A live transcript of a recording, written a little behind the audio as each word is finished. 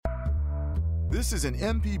This is an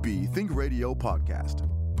MPB Think Radio podcast.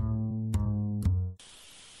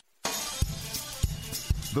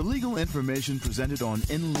 The legal information presented on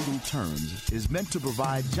In Legal Terms is meant to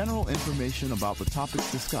provide general information about the topics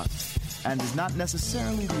discussed and is not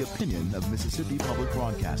necessarily the opinion of Mississippi Public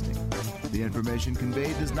Broadcasting. The information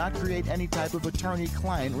conveyed does not create any type of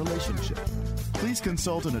attorney-client relationship. Please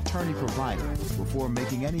consult an attorney provider before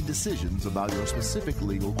making any decisions about your specific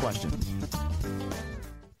legal questions.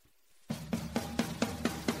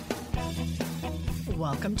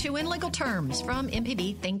 Welcome to In Legal Terms from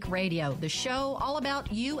MPB Think Radio, the show all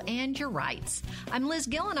about you and your rights. I'm Liz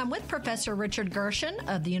Gill, and I'm with Professor Richard Gershon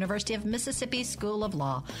of the University of Mississippi School of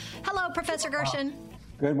Law. Hello, Professor Gershon.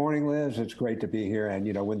 Good morning, Liz. It's great to be here. And,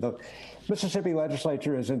 when the Mississippi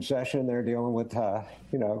legislature is in session, they're dealing with,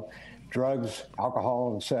 drugs,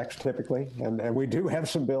 alcohol, and sex typically. And we do have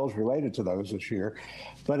some bills related to those this year.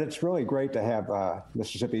 But it's really great to have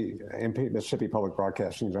Mississippi Public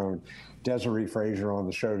Broadcasting's own Desiree Frazier on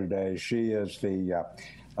the show today. She is the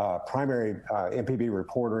primary MPB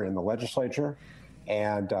reporter in the legislature,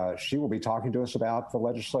 and she will be talking to us about the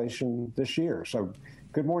legislation this year. So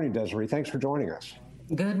good morning, Desiree. Thanks for joining us.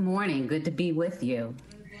 Good morning. Good to be with you.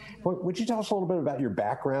 Well, would you tell us a little bit about your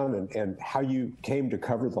background and how you came to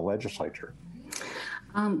cover the legislature?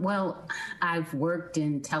 Well, I've worked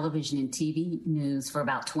in television and TV news for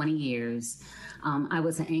about 20 years. I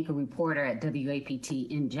was an anchor reporter at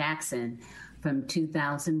WAPT in Jackson from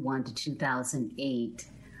 2001 to 2008.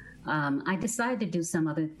 I decided to do some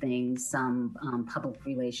other things, some public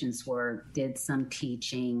relations work, did some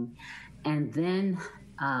teaching, and then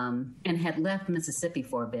and had left Mississippi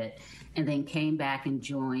for a bit, and then came back and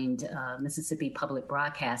joined Mississippi Public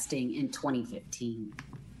Broadcasting in 2015.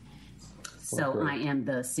 So I am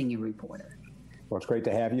the senior reporter. Well, it's great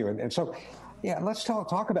to have you. And so, let's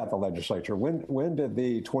talk about the legislature. When did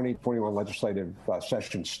the 2021 legislative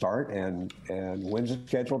session start, and when's it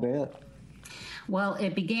scheduled to end? Well,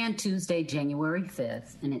 it began Tuesday, January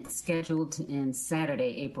 5th, and it's scheduled to end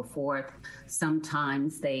Saturday, April 4th.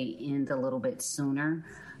 Sometimes they end a little bit sooner.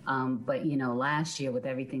 But, last year with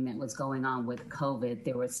everything that was going on with COVID,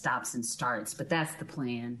 there were stops and starts. But that's the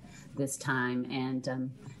plan this time.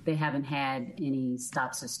 And they haven't had any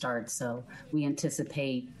stops or starts. So we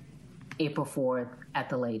anticipate April 4th at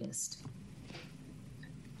the latest.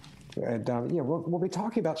 And, we'll be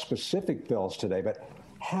talking about specific bills today. But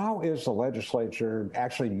how is the legislature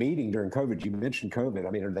actually meeting during COVID? You mentioned COVID.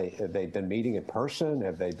 I mean, have they been meeting in person?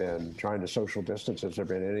 Have they been trying to social distance? Has there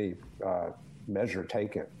been any measure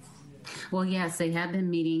taken? Well, yes, they have been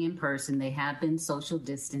meeting in person. They have been social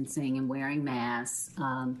distancing and wearing masks.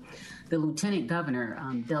 The lieutenant governor,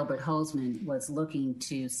 Delbert Hosemann, was looking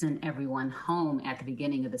to send everyone home at the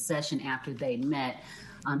beginning of the session after they met.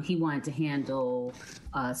 He wanted to handle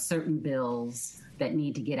certain bills that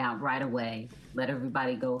need to get out right away, let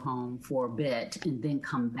everybody go home for a bit, and then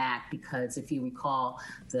come back, because if you recall,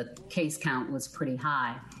 the case count was pretty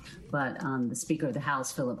high. But the Speaker of the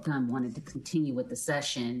House, Philip Gunn, wanted to continue with the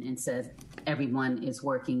session and said everyone is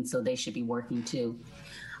working, so they should be working too.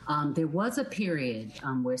 There was a period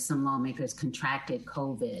where some lawmakers contracted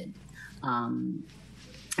COVID, and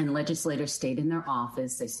legislators stayed in their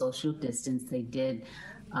office. They social distanced. They did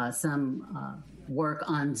some work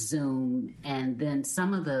on Zoom, and then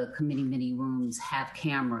some of the committee rooms have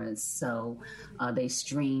cameras, so they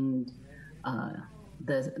streamed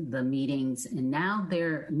the meetings, and now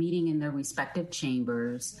they're meeting in their respective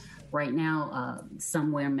chambers. Right now,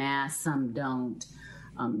 some wear masks, some don't.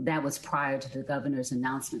 That was prior to the governor's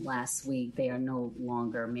announcement last week. They are no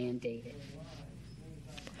longer mandated.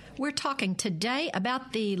 We're talking today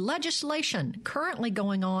about the legislation currently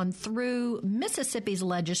going on through Mississippi's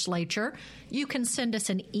legislature. You can send us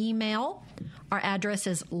an email. Our address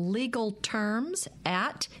is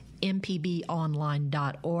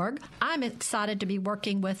legalterms@mpbonline.org. I'm excited to be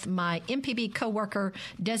working with my MPB coworker,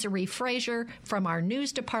 Desiree Frazier, from our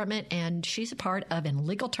news department, and she's a part of In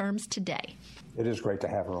Legal Terms today. It is great to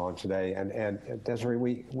have her on today. And Desiree,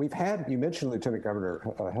 we've had, you mentioned Lieutenant Governor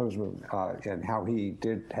Hosemann and how he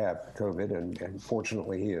did have COVID, and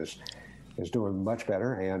fortunately he is doing much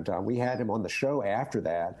better. And we had him on the show after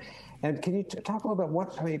that. And can you talk a little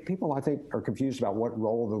bit people I think are confused about what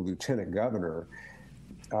role the Lieutenant Governor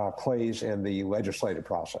plays in the legislative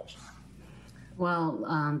process? Well,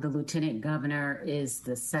 the Lieutenant Governor is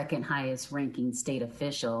the second highest ranking state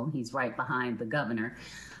official. He's right behind the governor.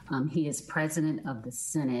 He is president of the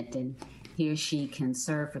Senate, and he or she can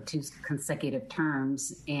serve for 2 consecutive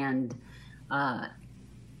terms. And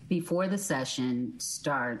before the session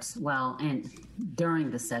starts, and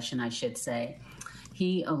during the session, I should say,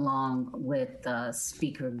 he, along with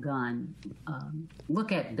Speaker Gunn,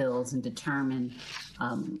 look at bills and determine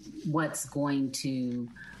what's going to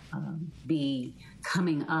be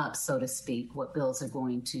coming up, so to speak, what bills are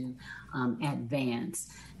going to advance.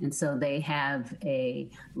 And so they have a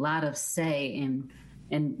lot of say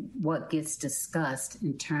in what gets discussed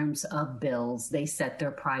in terms of bills. They set their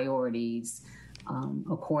priorities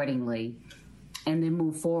accordingly and then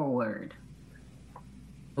move forward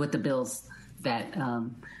with the bills that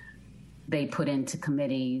they put into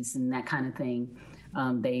committees and that kind of thing.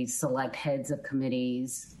 They select heads of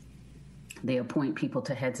committees. They appoint people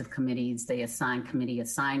to heads of committees. They assign committee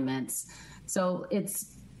assignments. So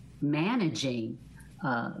it's managing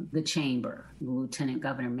the chamber. The Lieutenant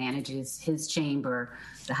Governor manages his chamber.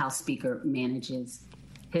 The House Speaker manages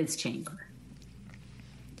his chamber.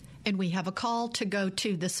 And we have a call to go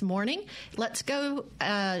to this morning. Let's go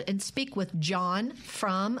and speak with John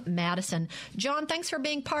from Madison. John, thanks for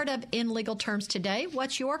being part of In Legal Terms today.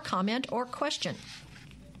 What's your comment or question?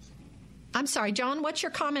 I'm sorry, John, what's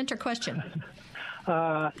your comment or question?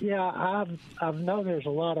 I've known there's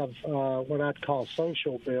a lot of what I'd call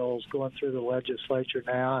social bills going through the legislature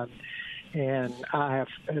now, and I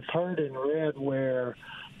have heard and read where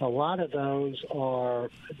a lot of those are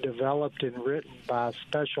developed and written by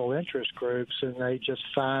special interest groups, and they just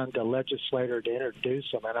find a legislator to introduce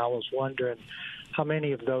them. And I was wondering how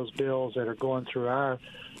many of those bills that are going through our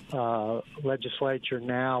legislature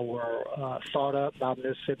now were thought up by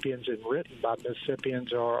Mississippians and written by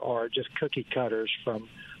Mississippians, or just cookie cutters from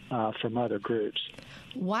other groups.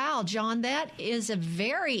 Wow, John, that is a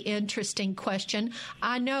very interesting question.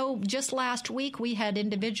 I know just last week we had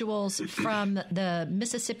individuals from the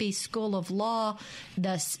Mississippi School of Law,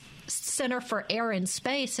 the Center for Air and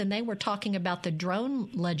Space, and they were talking about the drone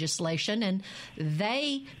legislation, and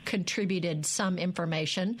they contributed some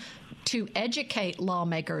information to educate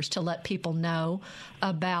lawmakers to let people know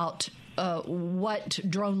about what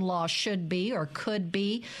drone law should be or could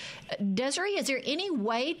be. Desiree, is there any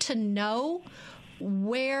way to know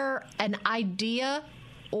where an idea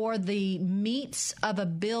or the meats of a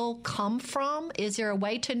bill come from? Is there a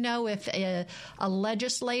way to know if a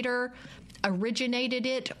legislator originated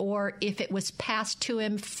it or if it was passed to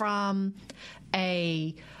him from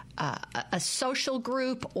a social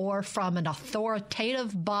group or from an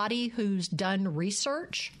authoritative body who's done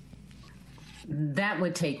research? That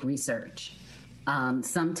would take research.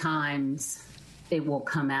 Sometimes it will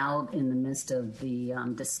come out in the midst of the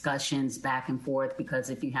discussions back and forth, because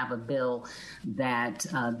if you have a bill that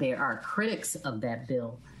there are critics of that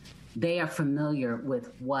bill, they are familiar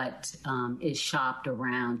with what is shopped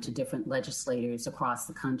around to different legislators across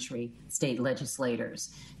the country, state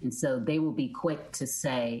legislators. And so they will be quick to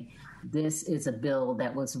say, this is a bill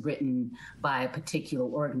that was written by a particular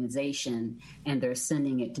organization, and they're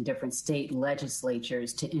sending it to different state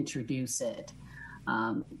legislatures to introduce it.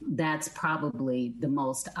 That's probably the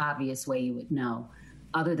most obvious way you would know.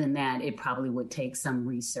 Other than that, it probably would take some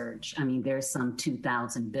research. I mean, there's some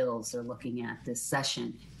 2,000 bills they're looking at this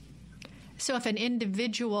session. So if an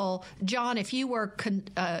individual, John, if you were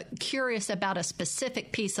curious about a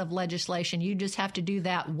specific piece of legislation, you just have to do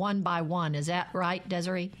that one by one. Is that right,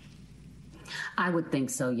 Desiree? I would think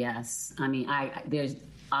so, yes. I mean, there's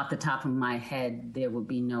off the top of my head, there would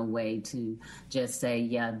be no way to just say,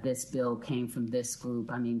 yeah, this bill came from this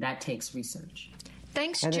group. I mean, that takes research.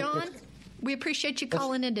 Thanks, John. We appreciate you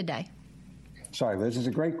calling in today. Sorry, Liz, it's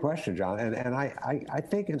a great question, John. And I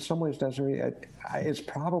think in some ways, Desiree, it's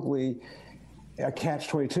probably a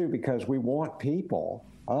catch-22 because we want people,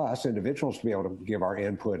 us individuals, to be able to give our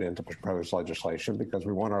input into proposed legislation, because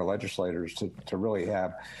we want our legislators to really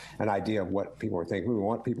have an idea of what people are thinking. We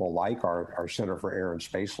want people like our Center for Air and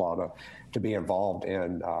Space Law to be involved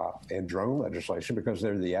in drone legislation because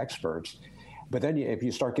they're the experts. But then if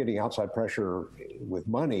you start getting outside pressure with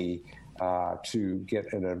money to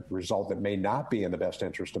get in a result that may not be in the best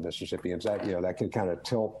interest of Mississippians, that can kind of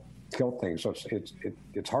tilt things. So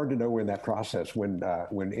it's hard to know in that process when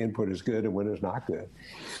input is good and when it's not good.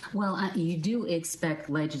 Well, you do expect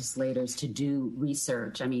legislators to do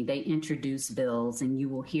research. I mean, they introduce bills, and you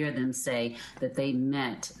will hear them say that they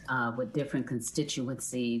met with different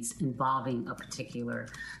constituencies involving a particular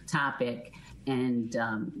topic, and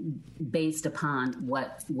based upon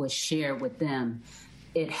what was shared with them,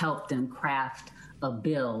 it helped them craft a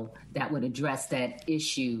bill that would address that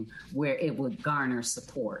issue where it would garner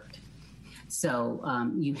support.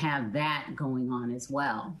 So you have that going on as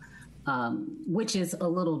well, which is a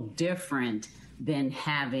little different than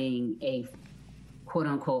having a quote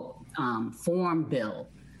unquote form bill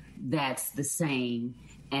that's the same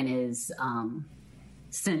and is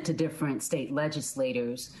sent to different state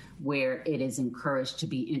legislators where it is encouraged to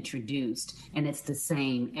be introduced, and it's the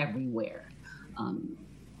same everywhere.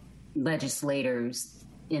 Legislators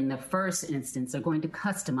in the first instance are going to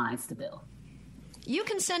customize the bill. You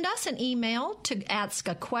can send us an email to ask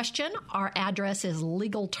a question. Our address is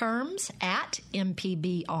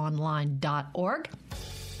legalterms@mpbonline.org.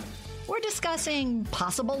 We're discussing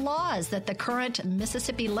possible laws that the current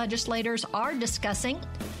Mississippi legislators are discussing.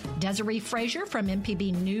 Desiree Frazier from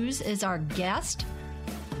MPB News is our guest.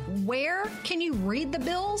 Where can you read the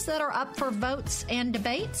bills that are up for votes and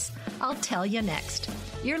debates? I'll tell you next.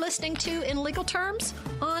 You're listening to In Legal Terms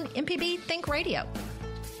on MPB Think Radio.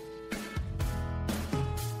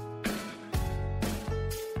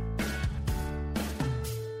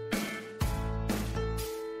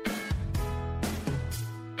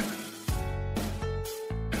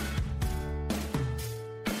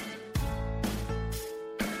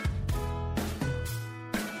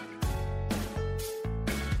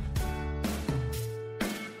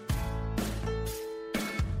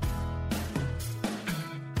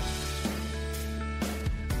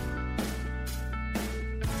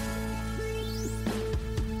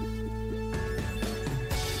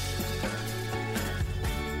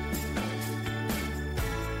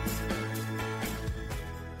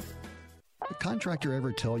 Contractor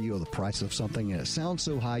ever tell you the price of something and it sounds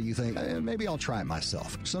so high you think, maybe I'll try it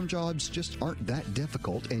myself. Some jobs just aren't that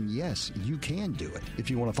difficult, and yes, you can do it. If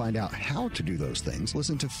you want to find out how to do those things,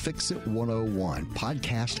 listen to Fix It 101,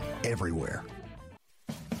 podcast everywhere.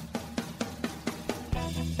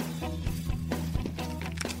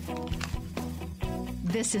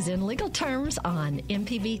 This is In Legal Terms on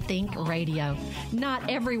MPB Think Radio. Not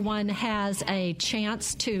everyone has a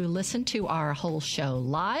chance to listen to our whole show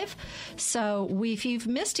live. So if you've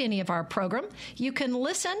missed any of our program, you can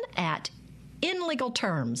listen at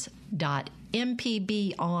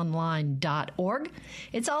inlegalterms.mpbonline.org.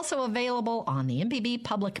 It's also available on the MPB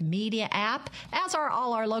Public Media app, as are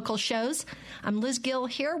all our local shows. I'm Liz Gill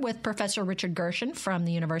here with Professor Richard Gershon from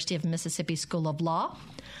the University of Mississippi School of Law.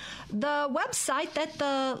 The website that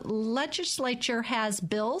the legislature has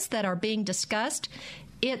bills that are being discussed,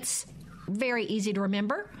 it's very easy to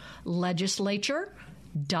remember,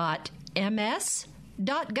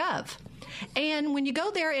 legislature.ms.gov. And when you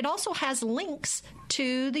go there, it also has links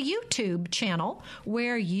to the YouTube channel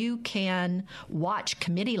where you can watch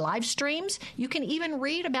committee live streams. You can even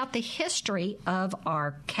read about the history of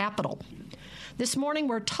our Capitol. This morning,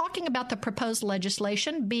 we're talking about the proposed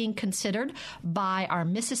legislation being considered by our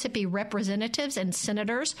Mississippi representatives and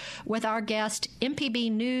senators with our guest,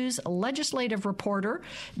 MPB News legislative reporter,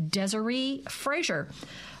 Desiree Frazier.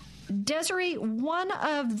 Desiree, one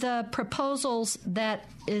of the proposals that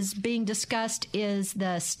is being discussed is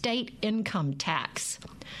the state income tax.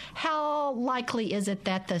 How likely is it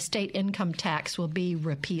that the state income tax will be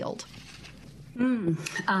repealed?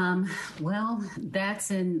 Well, that's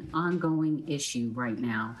an ongoing issue right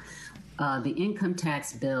now. The income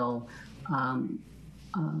tax bill,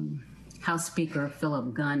 House Speaker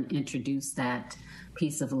Philip Gunn introduced that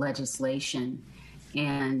piece of legislation,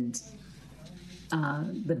 and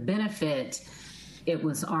the benefit, it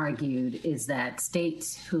was argued, is that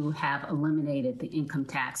states who have eliminated the income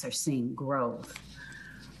tax are seeing growth.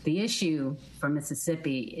 The issue for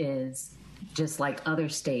Mississippi is, just like other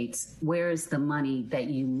states, where is the money that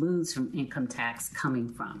you lose from income tax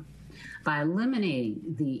coming from? By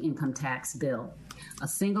eliminating the income tax bill, a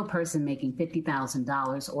single person making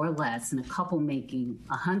 $50,000 or less and a couple making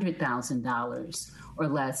 $100,000 or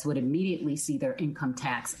less would immediately see their income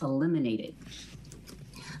tax eliminated.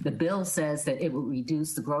 The bill says that it will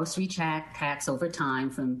reduce the grocery tax over time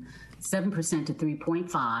from 7% to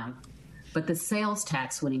 3.5%. But the sales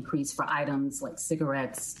tax would increase for items like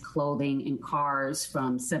cigarettes, clothing, and cars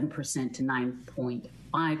from 7% to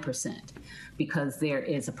 9.5% because there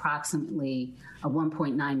is approximately a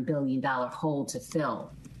 $1.9 billion hole to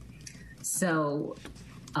fill. So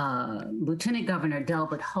Lieutenant Governor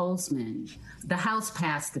Delbert Hosemann, the House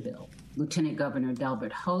passed the bill. Lieutenant Governor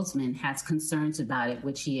Delbert Hosemann has concerns about it,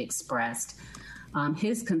 which he expressed.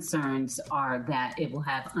 His concerns are that it will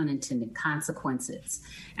have unintended consequences.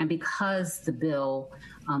 And because the bill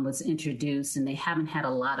was introduced and they haven't had a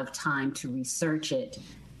lot of time to research it,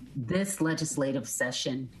 this legislative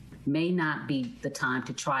session may not be the time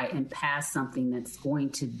to try and pass something that's going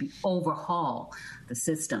to overhaul the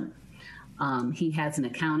system. He has an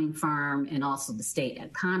accounting firm and also the state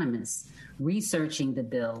economists researching the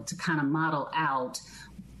bill to kind of model out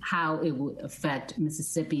how it would affect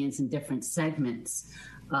Mississippians in different segments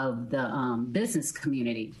of the business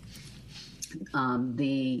community.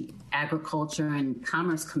 The Agriculture and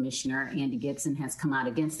Commerce Commissioner, Andy Gibson, has come out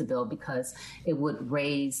against the bill because it would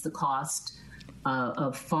raise the cost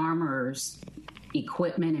of farmers'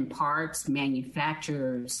 equipment and parts.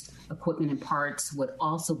 Manufacturers' equipment and parts would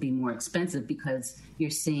also be more expensive because you're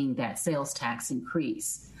seeing that sales tax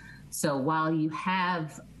increase. So while you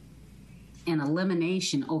have an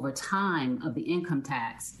elimination over time of the income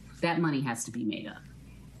tax, that money has to be made up.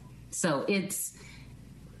 So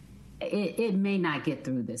it may not get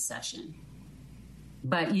through this session,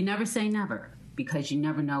 but you never say never, because you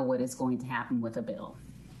never know what is going to happen with a bill.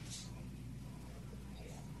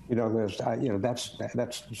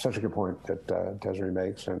 That's such a good point that Desiree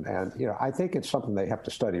makes, and I think it's something they have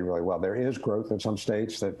to study really well. There is growth in some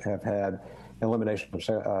states that have had elimination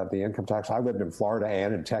of the income tax. I lived in Florida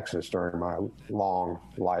and in Texas during my long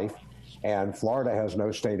life, and Florida has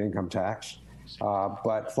no state income tax.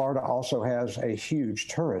 But Florida also has a huge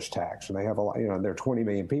tourist tax, and they have there are 20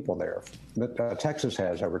 million people there. Texas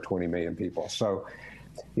has over 20 million people. So,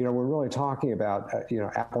 we're really talking about,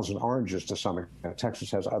 apples and oranges to some extent.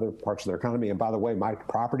 Texas has other parts of their economy. And by the way, my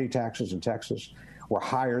property taxes in Texas were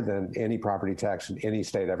higher than any property tax in any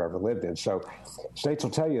state I've ever lived in. So states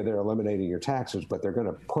will tell you they're eliminating your taxes, but they're going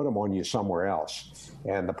to put them on you somewhere else.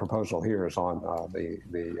 And the proposal here is on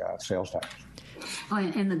the sales tax. Oh,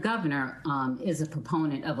 and the governor is a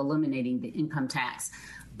proponent of eliminating the income tax,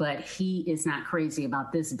 but he is not crazy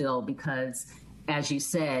about this bill because, as you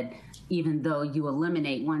said, even though you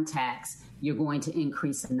eliminate one tax, you're going to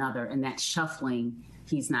increase another, and that shuffling,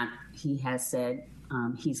 he has said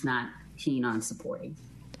he's not keen on supporting.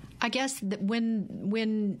 I guess that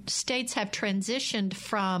when states have transitioned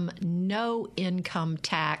from no income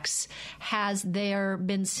tax, has there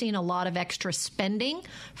been seen a lot of extra spending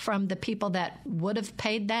from the people that would have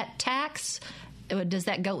paid that tax? Does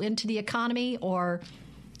that go into the economy, or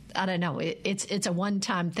I don't know? It's a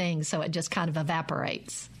one-time thing, so it just kind of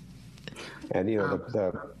evaporates. And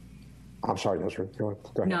I'm sorry, Desiree. Go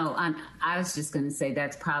ahead. No, I was just going to say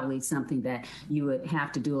that's probably something that you would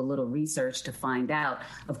have to do a little research to find out.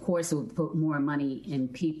 Of course, it would put more money in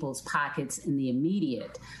people's pockets in the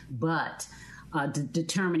immediate, but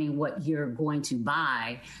determining what you're going to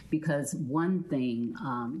buy, because one thing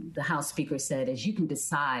the House Speaker said is you can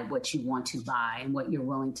decide what you want to buy and what you're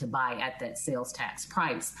willing to buy at that sales tax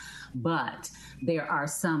price. But there are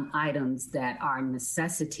some items that are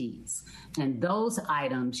necessities, and those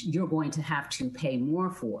items you're going to have to pay more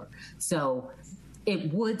for. So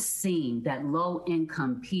it would seem that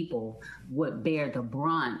low-income people would bear the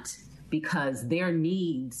brunt because their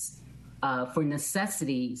needs for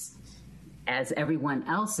necessities, as everyone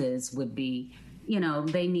else's, would be,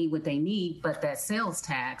 they need what they need, but that sales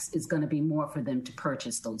tax is going to be more for them to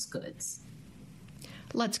purchase those goods.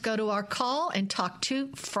 Let's go to our call and talk to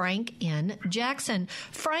Frank in Jackson.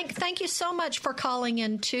 Frank, thank you so much for calling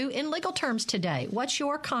in Legal Terms today. What's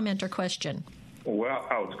your comment or question? Well,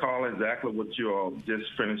 I was calling exactly what you all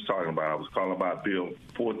just finished talking about. I was calling about Bill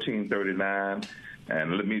 1439.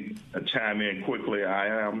 And let me chime in quickly. I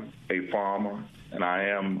am a farmer, and I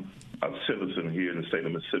am a citizen here in the state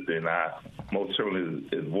of Mississippi, and I most certainly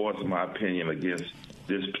is voicing my opinion against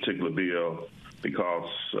this particular bill because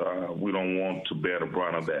we don't want to bear the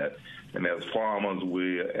brunt of that. And as farmers,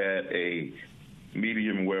 we're at a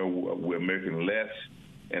medium where we're making less,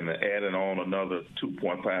 and adding on another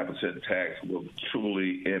 2.5% tax will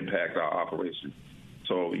truly impact our operation.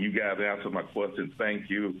 So you guys answered my question. Thank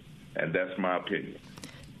you, and that's my opinion.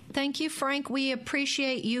 Thank you, Frank. We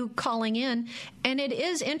appreciate you calling in. And it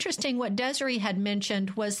is interesting what Desiree had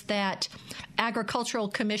mentioned was that Agricultural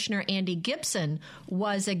Commissioner Andy Gibson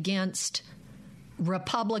was against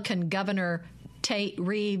Republican Governor Tate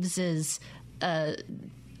Reeves's,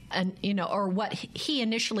 or what he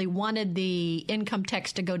initially wanted the income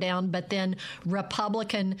tax to go down, but then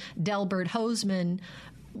Republican Delbert Hosemann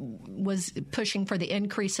was pushing for the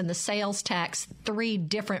increase in the sales tax. Three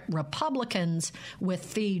different Republicans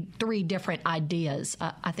with the three different ideas.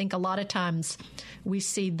 I think a lot of times we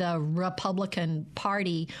see the Republican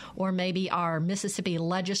Party or maybe our Mississippi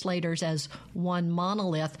legislators as one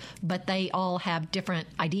monolith, but they all have different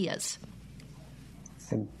ideas.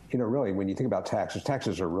 And, really, when you think about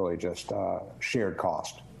taxes are really just shared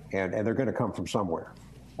cost, and they're going to come from somewhere.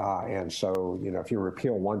 And so, if you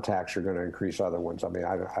repeal one tax, you're going to increase other ones. I mean,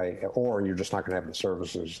 or you're just not going to have the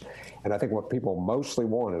services. And I think what people mostly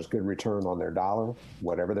want is good return on their dollar,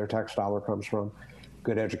 whatever their tax dollar comes from,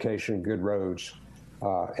 good education, good roads,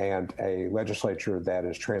 and a legislature that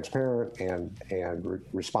is transparent and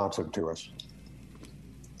responsive to us.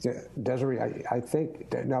 Desiree, I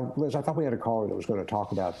think, now, Liz, I thought we had a caller that was going to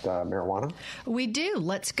talk about marijuana. We do.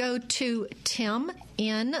 Let's go to Tim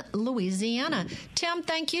in Louisiana. Tim,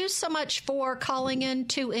 thank you so much for calling in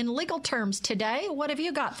to In Legal Terms today. What have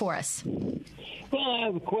you got for us? Well, I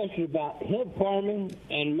have a question about hemp farming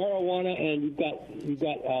and marijuana, and you've got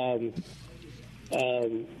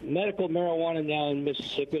medical marijuana now in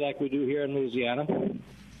Mississippi, like we do here in Louisiana. And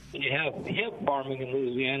you have hemp farming in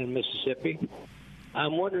Louisiana and Mississippi.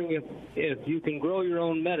 I'm wondering if you can grow your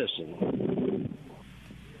own medicine.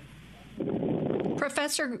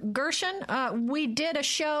 Professor Gershon, we did a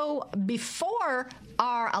show before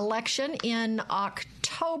our election in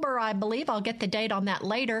October, I believe. I'll get the date on that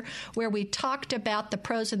later, where we talked about the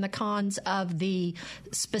pros and the cons of the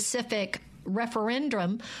specific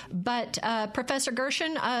referendum. But Professor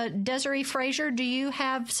Gershon, Desiree Frazier, do you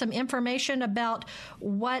have some information about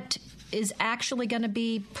what is actually going to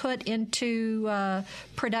be put into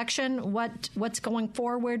production? What's going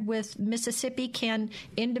forward with Mississippi? Can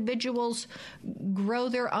individuals grow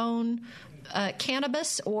their own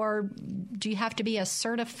cannabis, or do you have to be a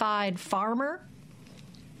certified farmer?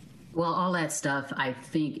 Well, all that stuff, I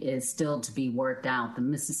think, is still to be worked out. The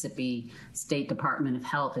Mississippi State Department of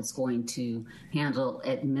Health is going to handle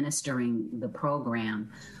administering the program.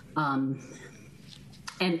 And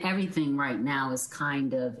everything right now is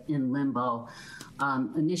kind of in limbo.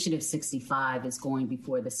 Initiative 65 is going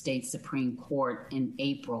before the state Supreme Court in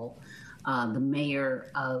April. The mayor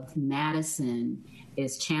of Madison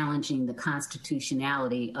is challenging the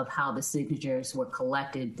constitutionality of how the signatures were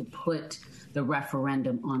collected to put the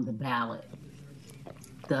referendum on the ballot.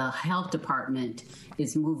 The health department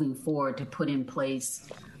is moving forward to put in place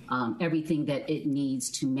everything that it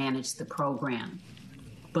needs to manage the program.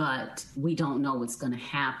 But we don't know what's going to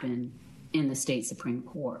happen in the state Supreme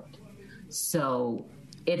Court. So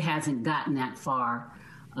it hasn't gotten that far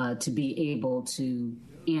to be able to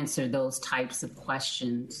answer those types of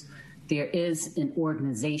questions. There is an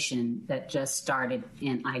organization that just started,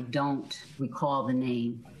 and I don't recall the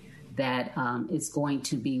name, that is going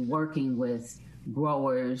to be working with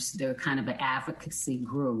growers. They're kind of an advocacy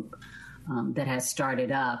group that has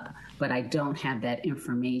started up, but I don't have that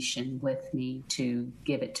information with me to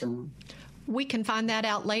give it to them. We can find that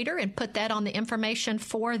out later and put that on the information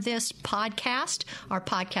for this podcast. Our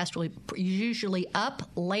podcast will be usually up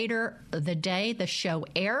later the day the show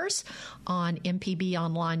airs on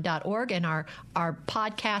mpbonline.org, and our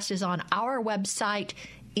podcast is on our website,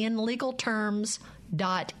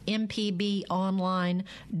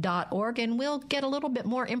 inlegalterms.mpbonline.org, and we'll get a little bit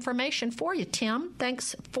more information for you. Tim,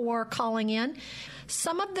 thanks for calling in.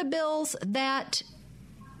 Some of the bills that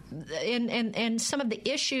and some of the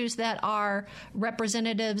issues that our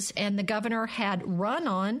representatives and the governor had run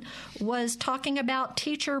on was talking about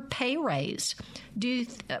teacher pay raise.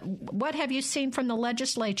 What have you seen from the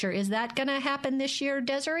legislature? Is that going to happen this year,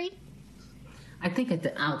 Desiree? I think at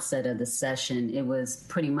the outset of the session, it was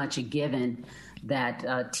pretty much a given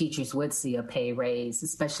that teachers would see a pay raise,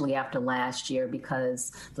 especially after last year,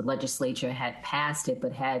 because the legislature had passed it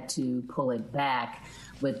but had to pull it back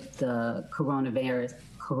with the coronavirus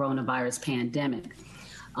pandemic.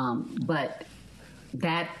 But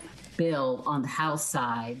that bill on the House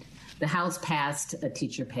side, the House passed a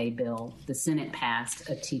teacher pay bill. The Senate passed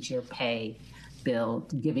a teacher pay bill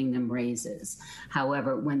giving them raises.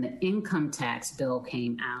 However, when the income tax bill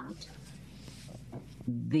came out,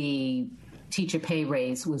 the teacher pay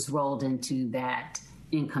raise was rolled into that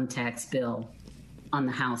income tax bill on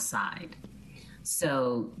the House side.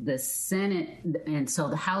 So the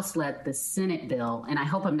House let the Senate bill, and I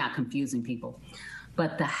hope I'm not confusing people,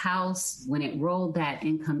 but the House, when it rolled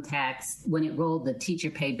the teacher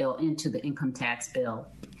pay bill into the income tax bill,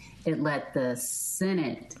 it let the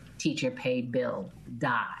Senate teacher pay bill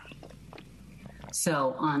die.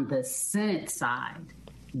 So on the Senate side,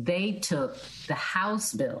 they took the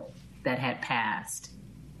House bill that had passed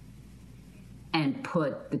and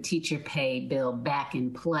put the teacher pay bill back in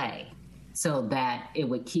play so that it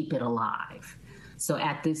would keep it alive. So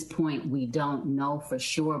at this point, we don't know for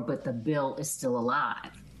sure, but the bill is still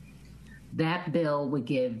alive. That bill would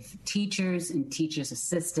give teachers and teachers'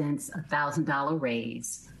 assistants a $1,000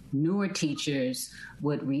 raise. Newer teachers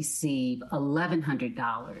would receive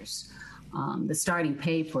 $1,100. The starting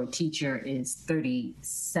pay for a teacher is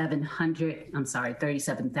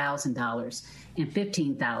 $37,000 and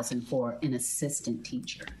 $15,000 for an assistant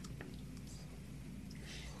teacher.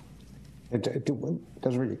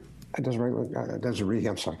 Desiree,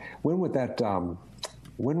 I'm sorry. When would that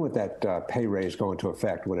when would that pay raise go into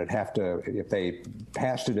effect? Would it have to, if they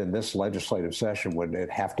passed it in this legislative session, would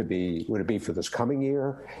it be for this coming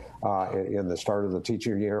year, in the start of the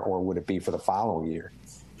teaching year, or would it be for the following year?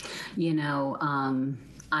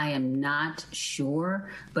 I am not sure,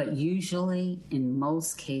 but usually in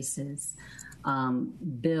most cases,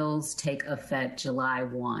 bills take effect July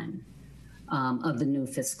 1 of the new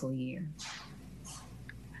fiscal year.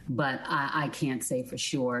 But I can't say for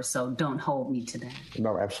sure, so don't hold me to that.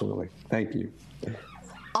 No, absolutely. Thank you.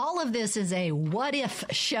 All of this is a what-if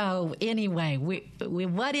show anyway. We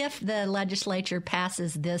what if the legislature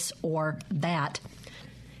passes this or that?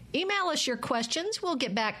 Email us your questions. We'll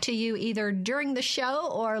get back to you either during the show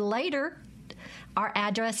or later. Our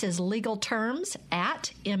address is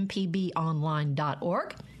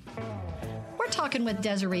legalterms@mpbonline.org. We're talking with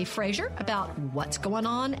Desiree Frazier about what's going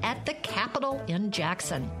on at the Capitol in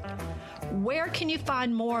Jackson. Where can you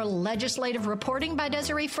find more legislative reporting by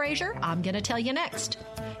Desiree Frazier? I'm going to tell you next.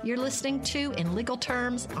 You're listening to In Legal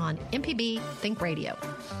Terms on MPB Think Radio.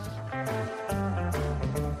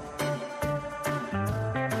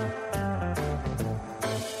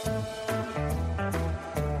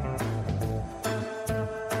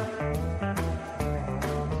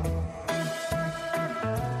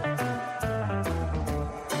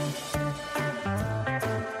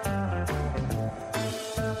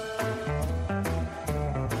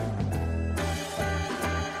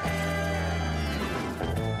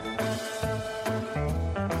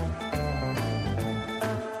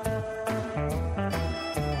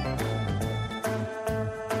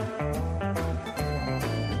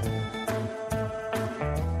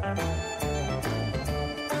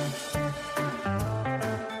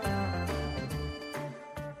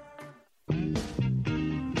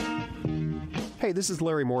 Hey, this is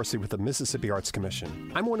Larry Morrissey with the Mississippi Arts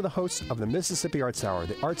Commission. I'm one of the hosts of the Mississippi Arts Hour,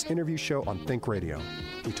 the arts interview show on Think Radio.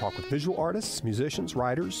 We talk with visual artists, musicians,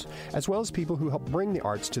 writers, as well as people who help bring the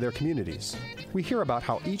arts to their communities. We hear about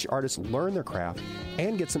how each artist learned their craft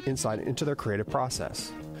and get some insight into their creative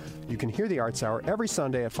process. You can hear the Arts Hour every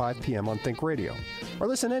Sunday at 5 p.m. on Think Radio, or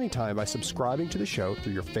listen anytime by subscribing to the show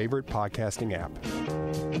through your favorite podcasting app.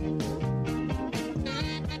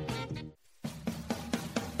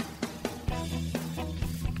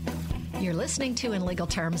 You're listening to In Legal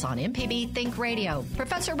Terms on MPB Think Radio.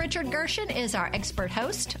 Professor Richard Gershon is our expert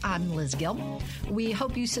host. I'm Liz Gill. We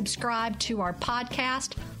hope you subscribe to our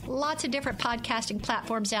podcast. Lots of different podcasting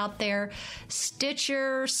platforms out there.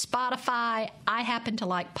 Stitcher, Spotify. I happen to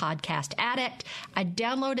like Podcast Addict. I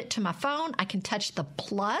download it to my phone. I can touch the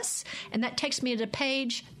plus, and that takes me to the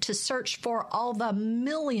page to search for all the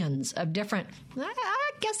millions of different,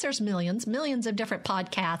 I guess there's millions of different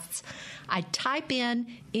podcasts. I type in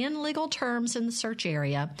Legal Terms in the search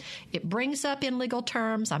area. It brings up In Legal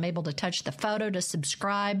Terms. I'm able to touch the photo to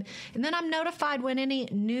subscribe, and then I'm notified when any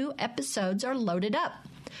new episodes are loaded up.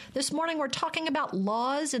 This morning, we're talking about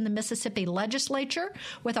laws in the Mississippi legislature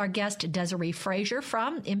with our guest, Desiree Frazier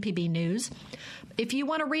from MPB News. If you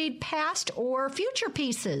want to read past or future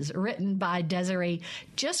pieces written by Desiree,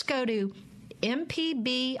 just go to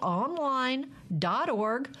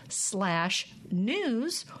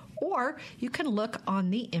mpbonline.org/news, or you can look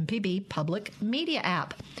on the MPB Public Media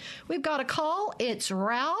app. We've got a call. It's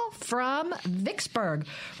Raul from Vicksburg.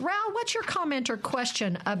 Raul, what's your comment or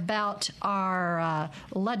question about our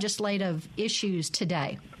legislative issues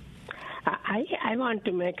today? I want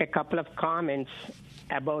to make a couple of comments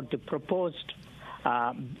about the proposed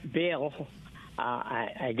bill,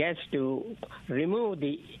 I guess, to remove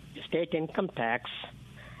the state income tax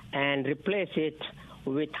and replace it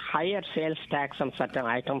with higher sales tax on certain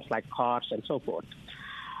items like cars and so forth.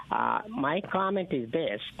 My comment is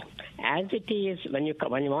this: as it is, when you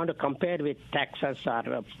want to compare with Texas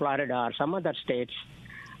or Florida or some other states,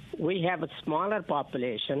 we have a smaller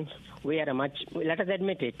population. We are let us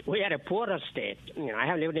admit it, we are a poorer state. I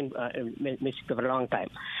have lived in Mississippi for a long time,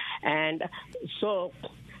 and so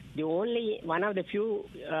one of the few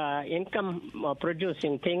income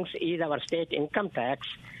producing things is our state income tax,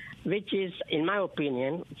 which is, in my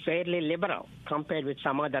opinion, fairly liberal compared with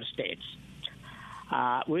some other states.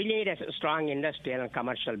 We need a strong industrial and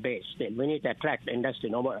commercial base. We need to attract industry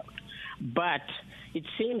in the world. But it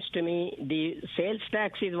seems to me the sales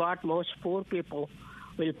tax is what most poor people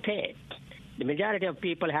will pay. The majority of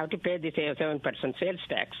people have to pay the 7% sales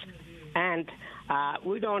tax. And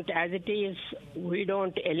we don't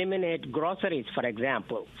eliminate groceries, for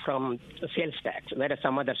example, from sales tax, whereas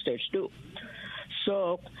some other states do.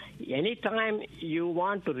 So anytime you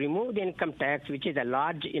want to remove the income tax, which is a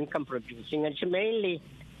large income producing, and it's mainly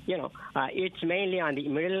it's mainly on the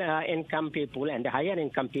middle income people and the higher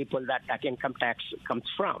income people that income tax comes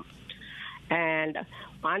from. And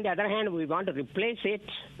on the other hand, we want to replace it,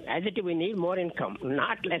 as it we need more income,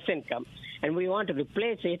 not less income. And we want to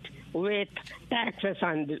replace it with taxes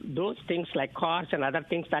on those things like cars and other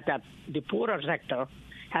things that the poorer sector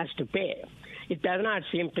has to pay. It does not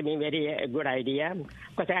seem to me very good idea,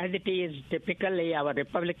 because as it is, typically our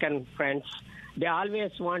Republican friends, they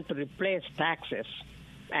always want to replace taxes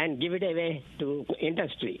and give it away to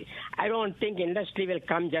industry. I don't think industry will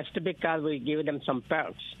come just because we give them some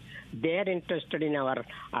perks. They're interested in our,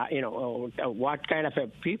 what kind of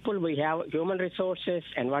people we have, human resources,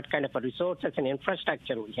 and what kind of resources and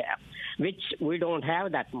infrastructure we have, which we don't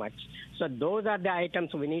have that much. So those are the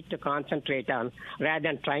items we need to concentrate on rather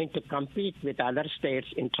than trying to compete with other states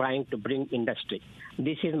in trying to bring industry.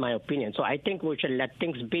 This is my opinion. So I think we should let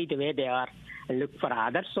things be the way they are and look for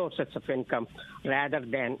other sources of income rather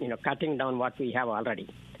than, cutting down what we have already.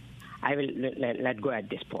 I will let go at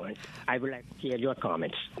this point. I would like to hear your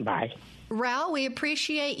comments. Bye. Raul, we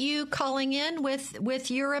appreciate you calling in with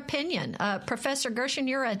your opinion. Professor Gershon,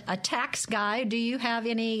 you're a tax guy. Do you have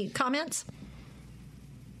any comments?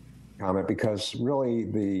 Comment, because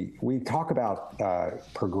really we talk about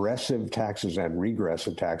progressive taxes and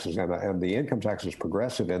regressive taxes, and the income tax is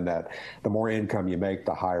progressive in that the more income you make,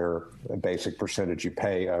 the higher basic percentage you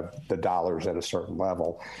pay of the dollars at a certain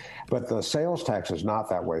level. But the sales tax is not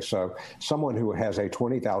that way. So someone who has a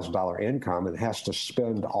 $20,000 income and has to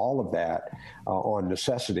spend all of that on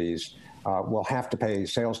necessities will have to pay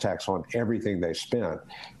sales tax on everything they spent.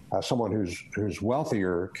 Someone who's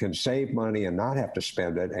wealthier can save money and not have to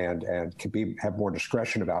spend it, and can have more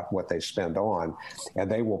discretion about what they spend on, and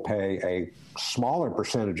they will pay a smaller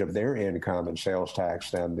percentage of their income in sales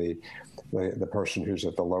tax than the person who's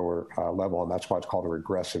at the lower level, and that's why it's called a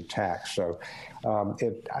regressive tax. So,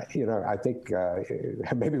 I think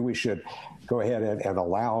maybe we should go ahead and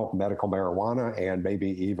allow medical marijuana, and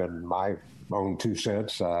maybe even my own 2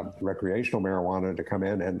 cents, recreational marijuana, to come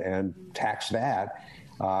in and tax that.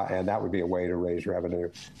 And that would be a way to raise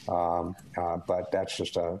revenue. But that's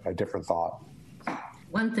just a different thought.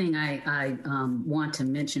 One thing I want to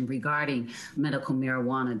mention regarding medical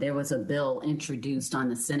marijuana, there was a bill introduced on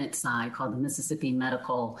the Senate side called the Mississippi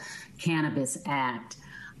Medical Cannabis Act.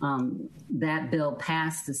 That bill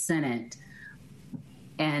passed the Senate,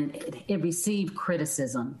 and it received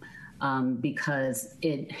criticism because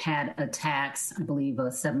it had a tax, I believe a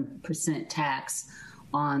 7% tax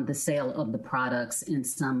on the sale of the products and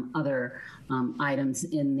some other items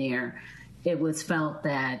in there. It was felt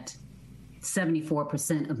that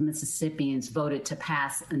 74% of Mississippians voted to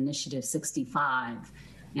pass Initiative 65,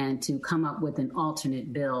 and to come up with an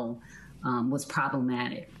alternate bill was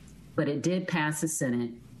problematic. But it did pass the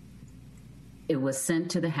Senate. It was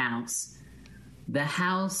sent to the House. The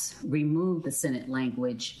House removed the Senate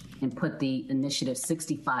language and put the Initiative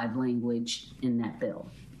 65 language in that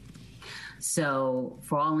bill. So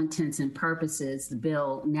for all intents and purposes, the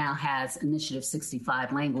bill now has Initiative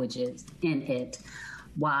 65 languages in it,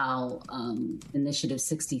 while Initiative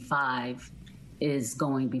 65 is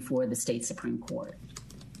going before the state Supreme Court.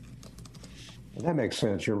 That makes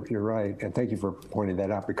sense. You're right. And thank you for pointing that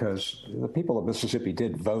out, because the people of Mississippi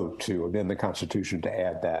did vote to amend the Constitution to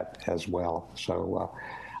add that as well. So,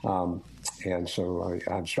 I was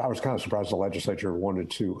kind of surprised the legislature wanted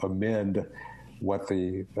to amend what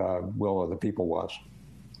the will of the people was.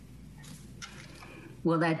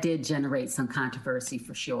 Well, that did generate some controversy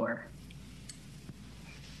for sure.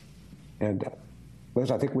 And Liz,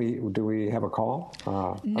 I think we have a call?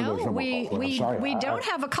 No, we don't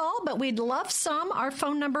have a call, but we'd love some. Our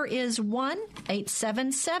phone number is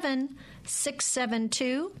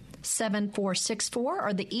 1-877-672-7464,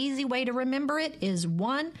 or the easy way to remember it is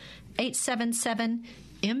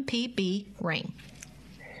 1-877-MPB-RING.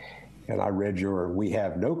 And I read your "we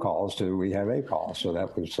have no calls" to "we have a call," so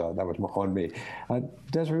that was on me.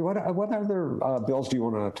 Desiree, what other bills do you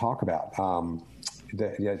want to talk about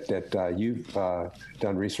that you've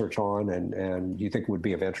done research on and you think would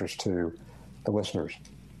be of interest to the listeners?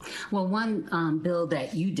 Well, one bill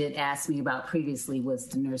that you did ask me about previously was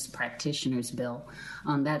the nurse practitioners bill.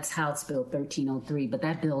 That's House Bill 1303, but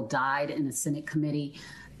that bill died in the Senate committee.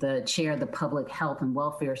 The chair of the Public Health and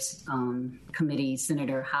Welfare Committee,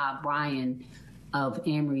 Senator Hob Bryan of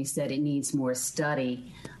Emory, said it needs more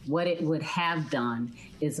study. What it would have done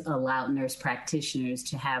is allowed nurse practitioners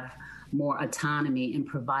to have more autonomy in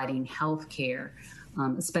providing health care,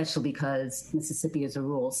 especially because Mississippi is a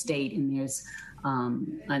rural state and there's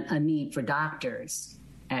a need for doctors,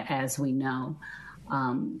 as we know.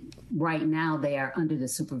 Right now, they are under the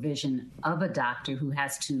supervision of a doctor who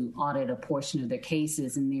has to audit a portion of their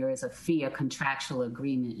cases, and there is a fee, a contractual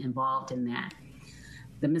agreement involved in that.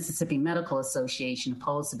 The Mississippi Medical Association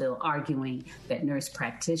opposed the bill, arguing that nurse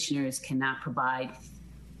practitioners cannot provide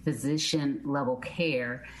physician-level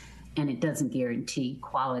care, and it doesn't guarantee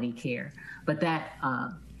quality care. But that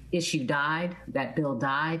issue died, that bill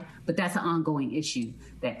died, but that's an ongoing issue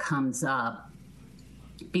that comes up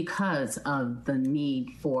because of the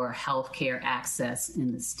need for health care access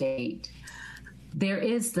in the state. There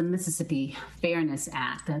is the Mississippi Fairness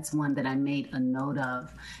Act. That's one that I made a note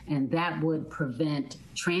of, and that would prevent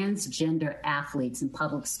transgender athletes in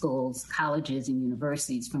public schools, colleges, and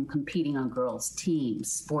universities from competing on girls'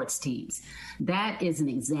 teams, sports teams. That is an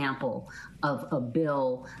example of a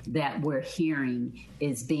bill that we're hearing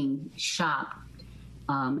is being shopped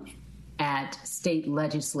at state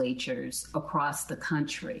legislatures across the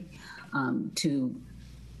country to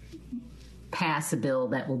pass a bill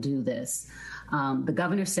that will do this. The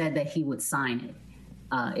governor said that he would sign it.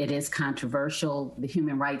 It is controversial. The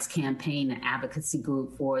Human Rights Campaign, an advocacy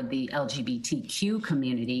group for the LGBTQ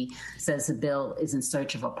community, says the bill is in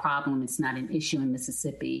search of a problem. It's not an issue in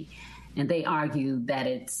Mississippi. And they argue that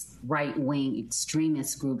it's right-wing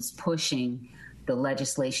extremist groups pushing the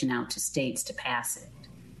legislation out to states to pass it.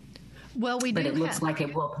 Well, but it looks like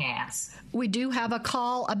it will pass. We do have a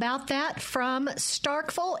call about that from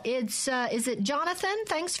Starkville. Is it Jonathan?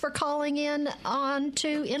 Thanks for calling in on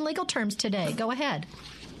to In Legal Terms today. Go ahead.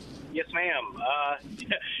 Yes, ma'am.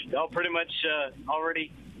 Y'all pretty much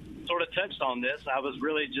already sort of touched on this. I was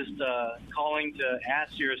really just calling to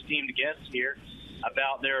ask your esteemed guests here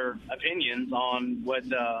about their opinions on what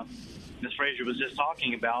Ms. Frazier was just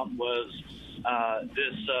talking about, was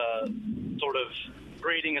this sort of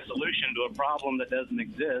creating a solution to a problem that doesn't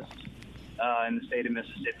exist in the state of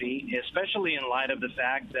Mississippi, especially in light of the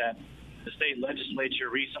fact that the state legislature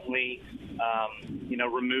recently,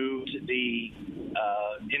 removed the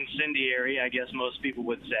incendiary, I guess most people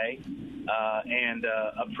would say, and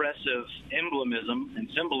oppressive emblemism and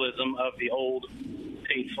symbolism of the old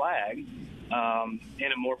state flag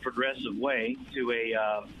in a more progressive way to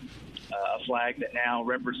a flag that now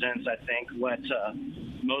represents, I think, what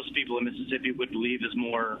most people in Mississippi would believe is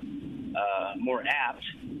more apt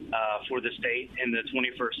for the state in the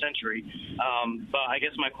 21st century. But I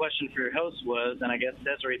guess my question for your host was, and I guess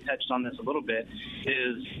Desiree touched on this a little bit,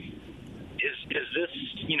 is this,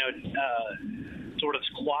 sort of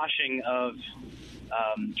squashing of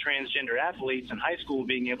transgender athletes in high school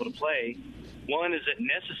being able to play, one, is it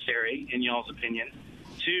necessary in y'all's opinion?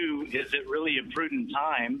 Two, is it really a prudent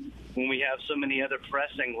time when we have so many other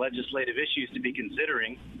pressing legislative issues to be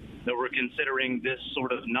considering that we're considering this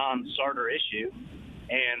sort of non-starter issue?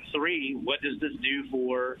 And three, what does this do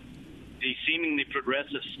for the seemingly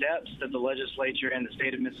progressive steps that the legislature and the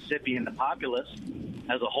state of Mississippi and the populace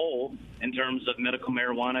as a whole in terms of medical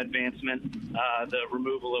marijuana advancement, the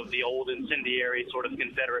removal of the old incendiary sort of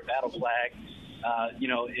Confederate battle flag?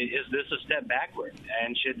 Is this a step backward?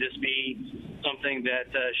 And should this be something that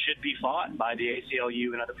should be fought by the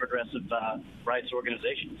ACLU and other progressive rights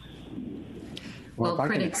organizations? Well,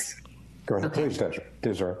 critics... Go ahead, okay. Please,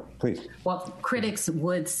 Desiree, please. Well, critics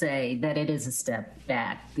would say that it is a step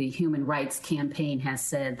back. The Human Rights Campaign has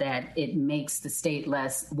said that it makes the state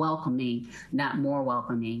less welcoming, not more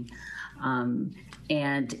welcoming. And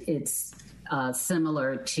it's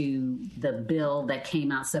similar to the bill that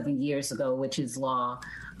came out 7 years ago, which is law,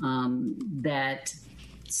 that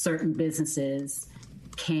certain businesses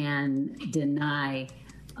can deny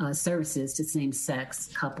services to same-sex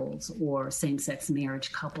couples or same-sex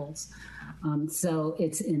marriage couples. So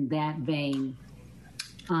it's in that vein.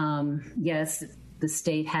 Yes, the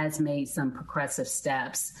state has made some progressive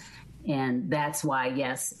steps, and that's why,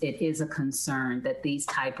 yes, it is a concern that these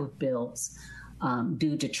type of bills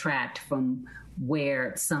do detract from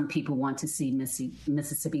where some people want to see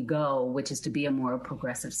Mississippi go, which is to be a more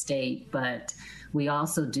progressive state. But we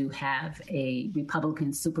also do have a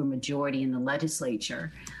Republican supermajority in the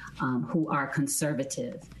legislature who are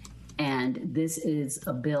conservative. And this is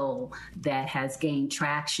a bill that has gained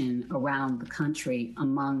traction around the country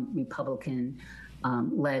among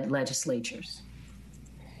Republican-led legislatures.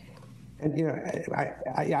 And,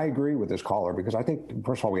 I agree with this caller because I think,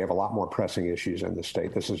 first of all, we have a lot more pressing issues in the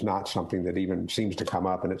state. This is not something that even seems to come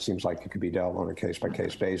up, and it seems like it could be dealt on a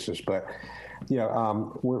case-by-case basis. But,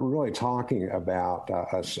 we're really talking about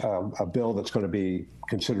a bill that's going to be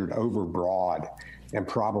considered overbroad and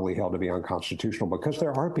probably held to be unconstitutional because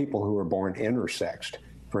there are people who are born intersexed,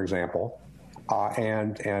 for example,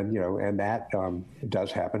 and that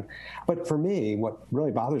does happen. But for me, what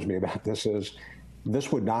really bothers me about this is,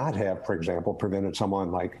 this would not have, for example, prevented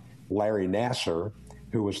someone like Larry Nassar,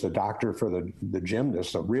 who was the doctor for the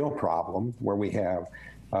gymnast, a real problem where we have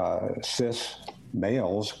cis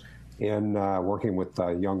males in working with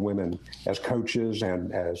young women as coaches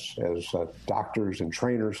and as doctors and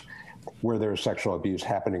trainers, where there's sexual abuse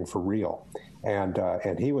happening for real.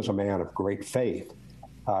 And he was a man of great faith,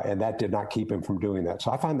 and that did not keep him from doing that.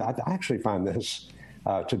 So I actually find this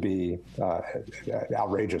to be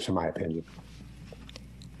outrageous, in my opinion.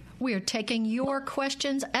 We're taking your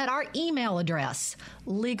questions at our email address,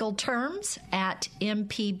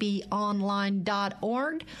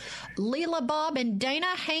 legalterms@mpbonline.org. Leila, Bob, and Dana,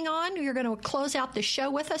 hang on. You're going to close out the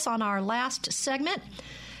show with us on our last segment.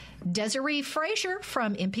 Desiree Frazier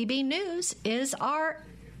from MPB News is our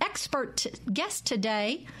expert guest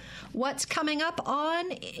today. What's coming up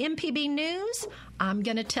on MPB News? I'm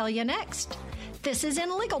going to tell you next. This is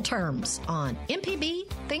In Legal Terms on MPB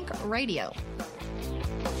Think Radio.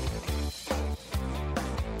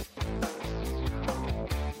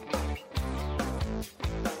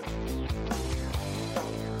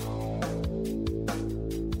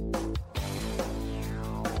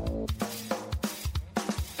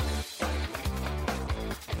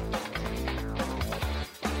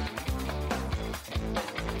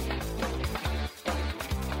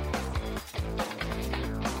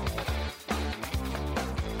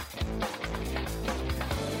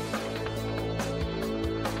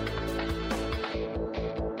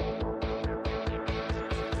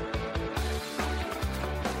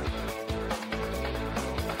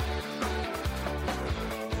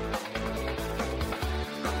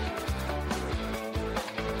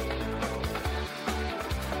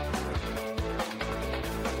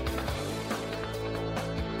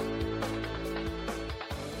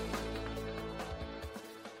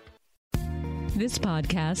 This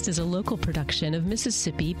podcast is a local production of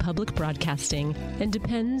Mississippi Public Broadcasting and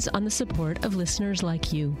depends on the support of listeners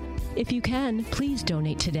like you. If you can, please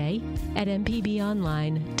donate today at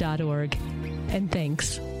mpbonline.org. And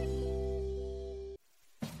thanks.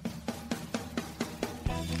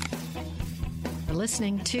 You're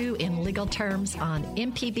listening to In Legal Terms on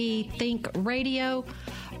MPB Think Radio.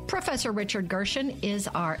 Professor Richard Gershon is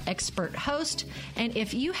our expert host. And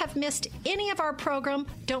if you have missed any of our program,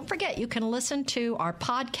 don't forget you can listen to our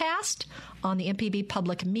podcast on the MPB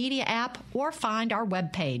Public Media app or find our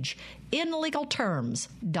webpage,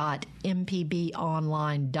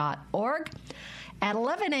 inlegalterms.mpbonline.org. At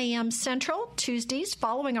 11 a.m. Central, Tuesdays,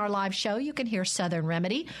 following our live show, you can hear Southern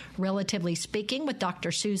Remedy, Relatively Speaking, with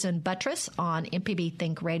Dr. Susan Buttress on MPB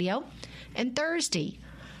Think Radio. And Thursday,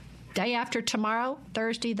 day after tomorrow,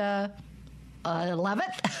 Thursday the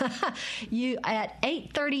 11th, you at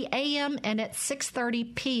 8:30 a.m. and at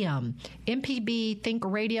 6:30 p.m. MPB Think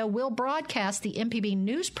Radio will broadcast the MPB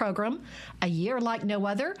News program, A Year Like No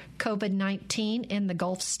Other, COVID-19 in the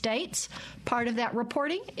Gulf States. Part of that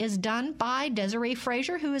reporting is done by Desiree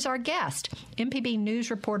Frazier, who is our guest, MPB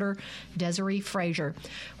News reporter Desiree Frazier.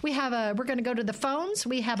 We're going to go to the phones.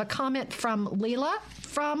 We have a comment from Leila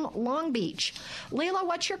from Long Beach. Leila,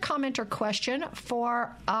 what's your comment or question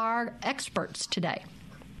for our experts today?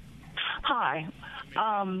 Hi.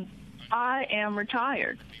 I am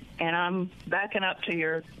retired, and I'm backing up to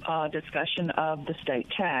your discussion of the state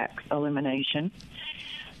tax elimination.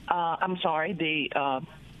 So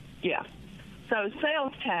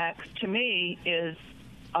sales tax, to me, is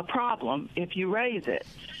a problem if you raise it,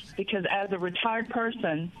 because as a retired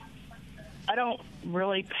person, I don't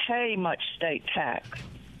really pay much state tax,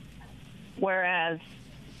 whereas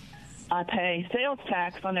I pay sales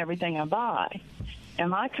tax on everything I buy.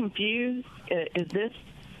 Am I confused? Is this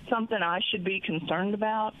something I should be concerned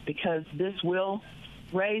about, because this will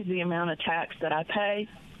raise the amount of tax that I pay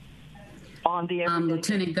on the everyday?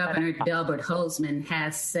 Lieutenant Governor Delbert Hosemann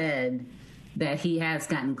has said that he has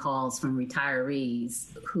gotten calls from retirees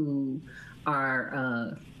who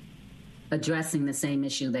are addressing the same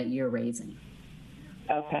issue that you're raising.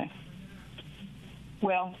 Okay.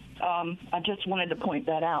 Well, I just wanted to point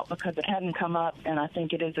that out because it hadn't come up, and I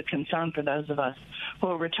think it is a concern for those of us who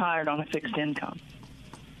are retired on a fixed income.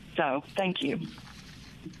 So, thank you.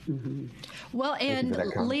 Mm-hmm. Well, and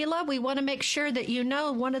Leila, we want to make sure that you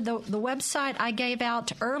know one of the website I gave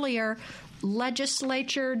out earlier,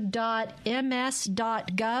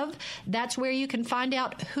 legislature.ms.gov. That's where you can find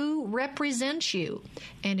out who represents you.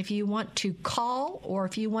 And if you want to call or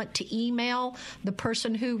if you want to email the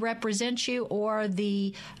person who represents you or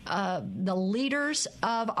the leaders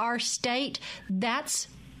of our state, that's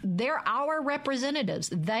they're our representatives.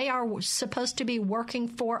 They are supposed to be working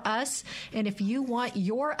for us. And if you want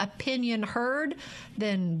your opinion heard,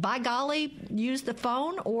 then by golly, use the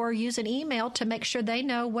phone or use an email to make sure they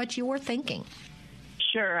know what you're thinking.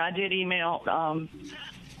 Sure. I did email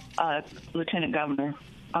Lieutenant Governor,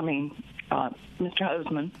 Mr.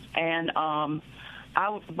 Hosemann. And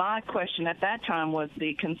my question at that time was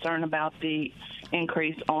the concern about the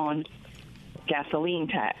increase on gasoline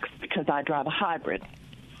tax because I drive a hybrid.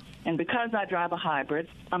 And because I drive a hybrid,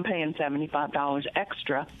 I'm paying $75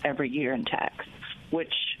 extra every year in tax,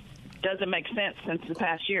 which doesn't make sense since the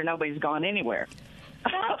past year nobody's gone anywhere.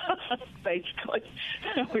 Basically,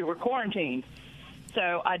 we were quarantined.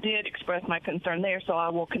 So I did express my concern there, so I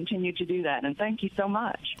will continue to do that. And thank you so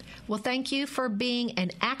much. Well, thank you for being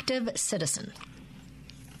an active citizen.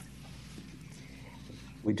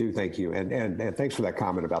 We do, thank you. And thanks for that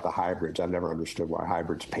comment about the hybrids. I've never understood why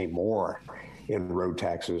hybrids pay more in road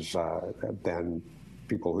taxes than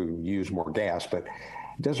people who use more gas. But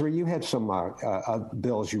Desiree, you had some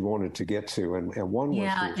bills you wanted to get to, and one was...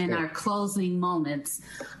 Yeah, in our closing moments,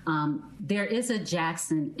 there is a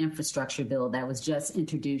Jackson infrastructure bill that was just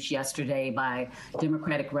introduced yesterday by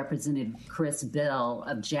Democratic Representative Chris Bill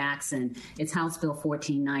of Jackson. It's House Bill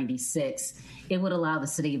 1496. It would allow the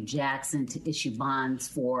city of Jackson to issue bonds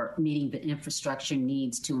for meeting the infrastructure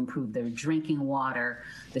needs to improve their drinking water,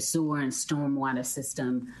 the sewer and stormwater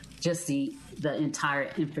system, just the entire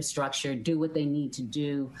infrastructure, do what they need to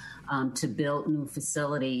do to build new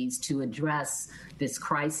facilities to address this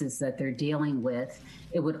crisis that they're dealing with.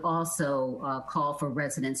 It would also call for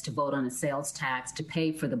residents to vote on a sales tax to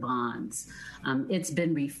pay for the bonds. It's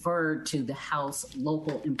been referred to the House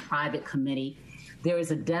Local and Private Committee. There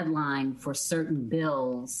is a deadline for certain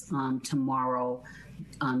bills tomorrow,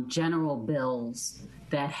 general bills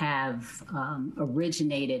that have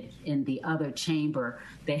originated in the other chamber.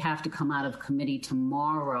 They have to come out of committee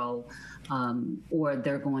tomorrow or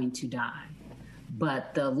they're going to die.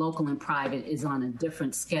 But the local and private is on a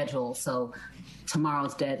different schedule, so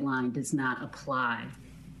tomorrow's deadline does not apply.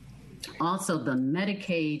 Also, the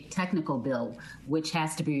Medicaid technical bill, which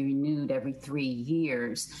has to be renewed every 3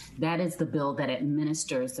 years, that is the bill that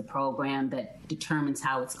administers the program that determines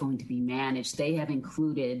how it's going to be managed. They have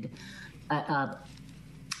included a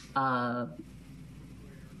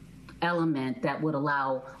element that would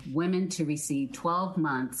allow women to receive 12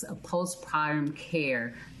 months of postpartum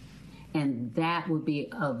care, and that would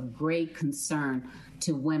be of great concern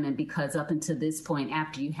to women because up until this point,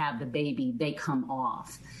 after you have the baby, they come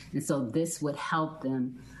off. And so this would help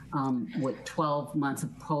them with 12 months of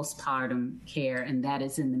postpartum care, and that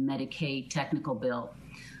is in the Medicaid technical bill.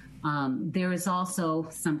 There is also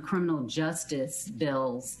some criminal justice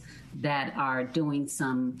bills that are doing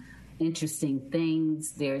some interesting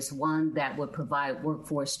things. There's one that would provide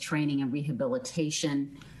workforce training and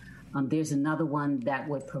rehabilitation. There's another one that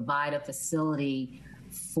would provide a facility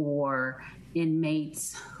for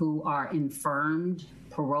inmates who are infirmed,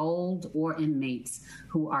 paroled, or inmates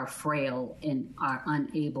who are frail and are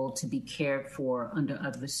unable to be cared for under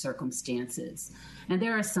other circumstances. And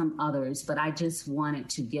there are some others, but I just wanted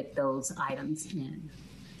to get those items in.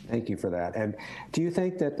 Thank you for that. And do you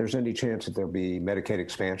think that there's any chance that there'll be Medicaid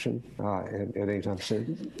expansion at any time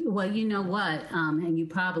soon? Well, you know what, and you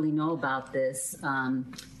probably know about this,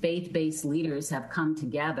 faith-based leaders have come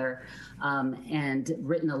together and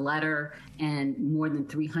written a letter, and more than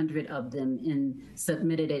 300 of them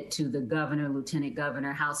submitted it to the governor, lieutenant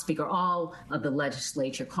governor, House Speaker, all of the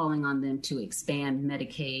legislature, calling on them to expand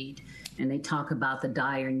Medicaid. And they talk about the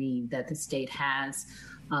dire need that the state has.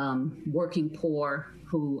 Working poor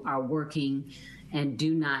who are working and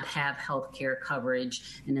do not have health care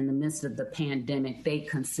coverage. And in the midst of the pandemic, they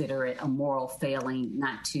consider it a moral failing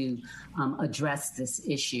not to address this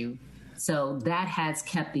issue. So that has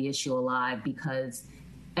kept the issue alive because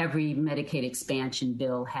every Medicaid expansion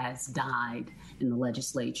bill has died in the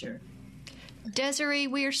legislature. Desiree,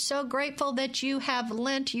 we are so grateful that you have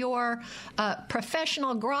lent your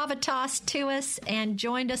professional gravitas to us and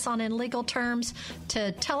joined us on In Legal Terms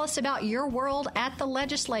to tell us about your world at the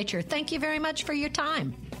legislature. Thank you very much for your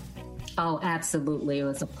time. Oh, absolutely. It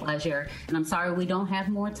was a pleasure. And I'm sorry we don't have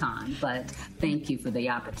more time, but thank you for the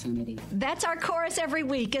opportunity. That's our chorus every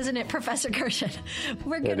week, isn't it, Professor Gershon?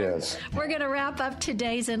 It is. We're going to wrap up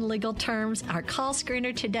today's In Legal Terms. Our call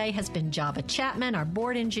screener today has been Java Chapman. Our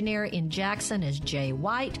board engineer in Jackson is Jay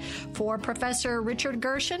White. For Professor Richard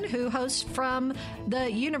Gershon, who hosts from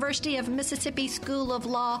the University of Mississippi School of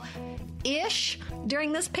Law,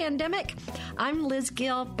 during this pandemic. I'm Liz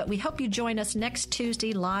Gill, but we hope you join us next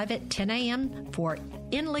Tuesday live at 10 a.m. for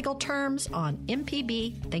In Legal Terms on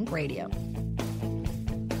MPB Think Radio.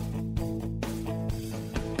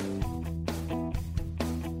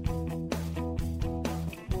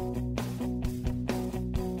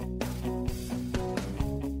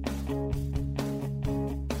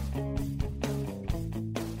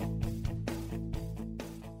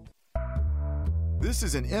 This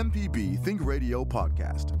is an MPB Think Radio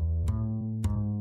podcast.